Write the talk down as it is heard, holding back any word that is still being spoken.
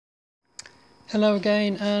Hello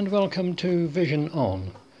again and welcome to Vision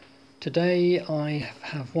On. Today I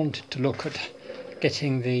have wanted to look at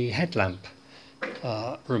getting the headlamp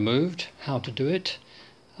removed, how to do it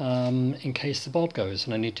in case the bulb goes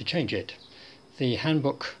and I need to change it. The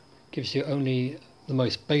handbook gives you only the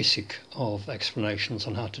most basic of explanations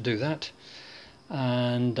on how to do that,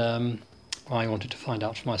 and I wanted to find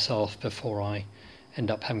out for myself before I end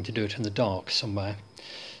up having to do it in the dark somewhere.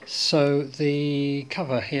 So the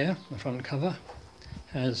cover here, the front cover,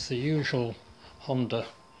 has the usual Honda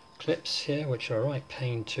clips here, which are a right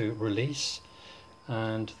pain to release,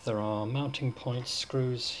 and there are mounting points,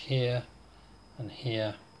 screws here and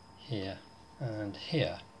here, here and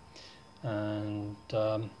here, and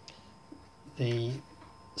the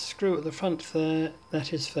screw at the front there,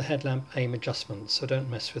 that is for headlamp aim adjustment, so don't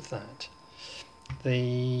mess with that.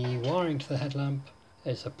 The wiring to the headlamp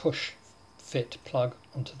is a push fit plug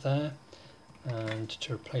onto there, and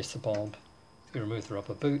to replace the bulb you remove the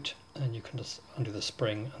rubber boot and you can just undo the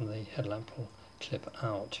spring and the headlamp will clip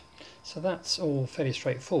out. So that's all fairly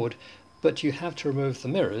straightforward, but you have to remove the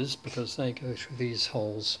mirrors because they go through these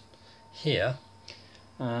holes here,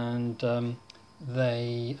 and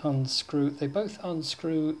they both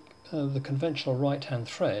unscrew the conventional right hand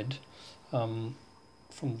thread from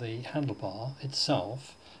the handlebar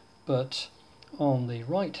itself, but on the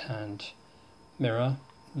right hand mirror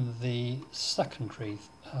the secondary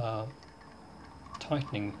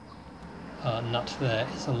tightening nut there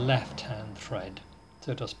is a left hand thread,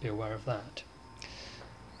 so just be aware of that.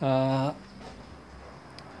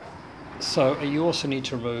 So you also need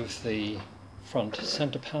to remove the front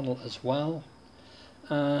centre panel as well,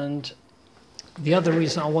 and the other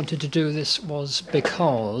reason I wanted to do this was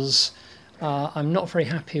because I'm not very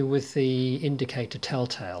happy with the indicator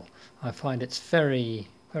telltale. I find it's very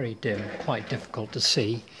dim, quite difficult to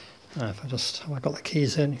see. If I got the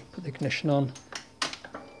keys in, put the ignition on,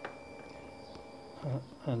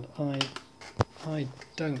 and I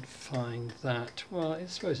don't find that, well, I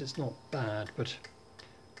suppose it's not bad, but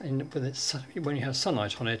when you have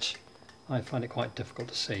sunlight on it, I find it quite difficult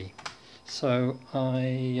to see. So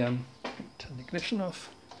I turn the ignition off.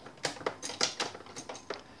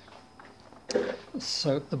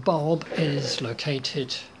 So the bulb is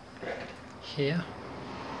located here.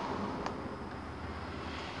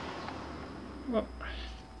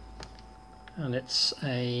 And it's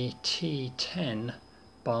a T10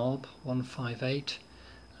 bulb 158.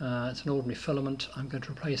 It's an ordinary filament. I'm going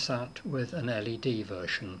to replace that with an LED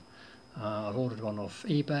version. I've ordered one off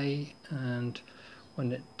eBay, and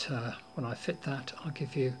when I fit that, I'll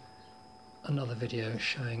give you another video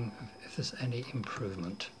showing if there's any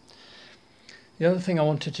improvement. The other thing I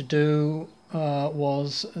wanted to do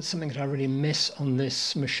was something that I really miss on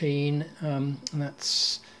this machine, and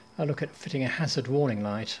that's I look at fitting a hazard warning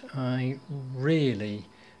light. I really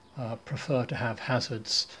prefer to have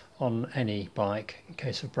hazards on any bike in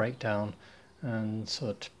case of breakdown, and so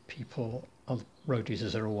that other road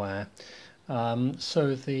users are aware.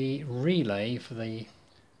 So the relay for the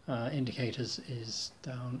indicators is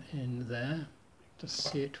down in there.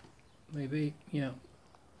 Just see it, maybe, yeah.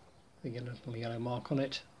 The little yellow mark on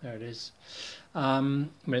it, there it is. But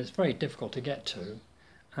it's very difficult to get to.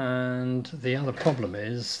 And the other problem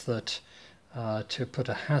is that to put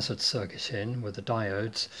a hazard circuit in with the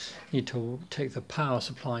diodes, you need to take the power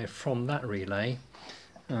supply from that relay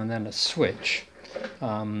and then a switch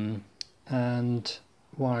and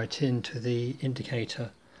wire it into the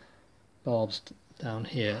indicator bulbs down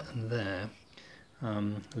here and there,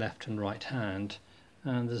 left and right hand,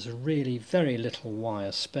 and there's really very little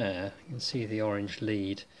wire spare. You can see the orange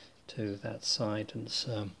lead to that side, and it's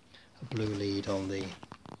a blue lead on the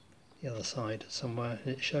other side somewhere.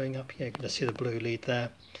 It's showing up here. You can just see the blue lead there,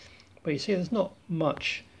 but you see there's not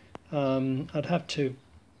much. I'd have to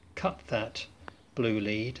cut that blue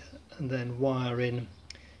lead and then wire in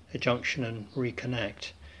a junction and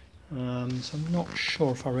reconnect, so I'm not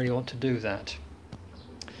sure if I really want to do that,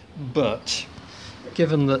 but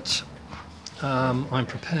given that I'm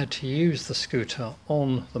prepared to use the scooter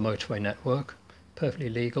on the motorway network, perfectly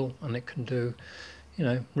legal, and it can do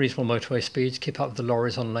reasonable motorway speeds, keep up with the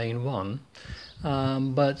lorries on lane 1,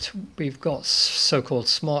 but we've got so-called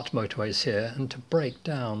smart motorways here, and to break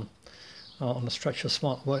down on a stretch of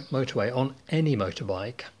smart motorway on any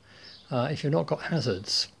motorbike, if you've not got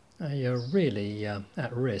hazards, you're really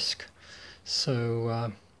at risk.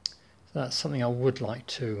 So that's something I would like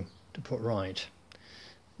to put right.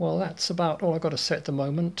 Well, that's about all I've got to say at the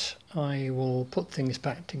moment. I will put things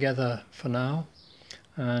back together for now,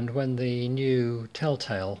 and when the new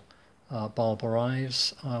telltale bulb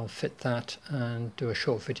arrives, I'll fit that and do a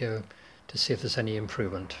short video to see if there's any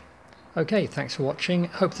improvement. Okay, thanks for watching.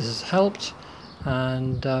 Hope this has helped,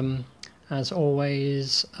 and as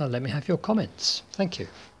always, let me have your comments. Thank you.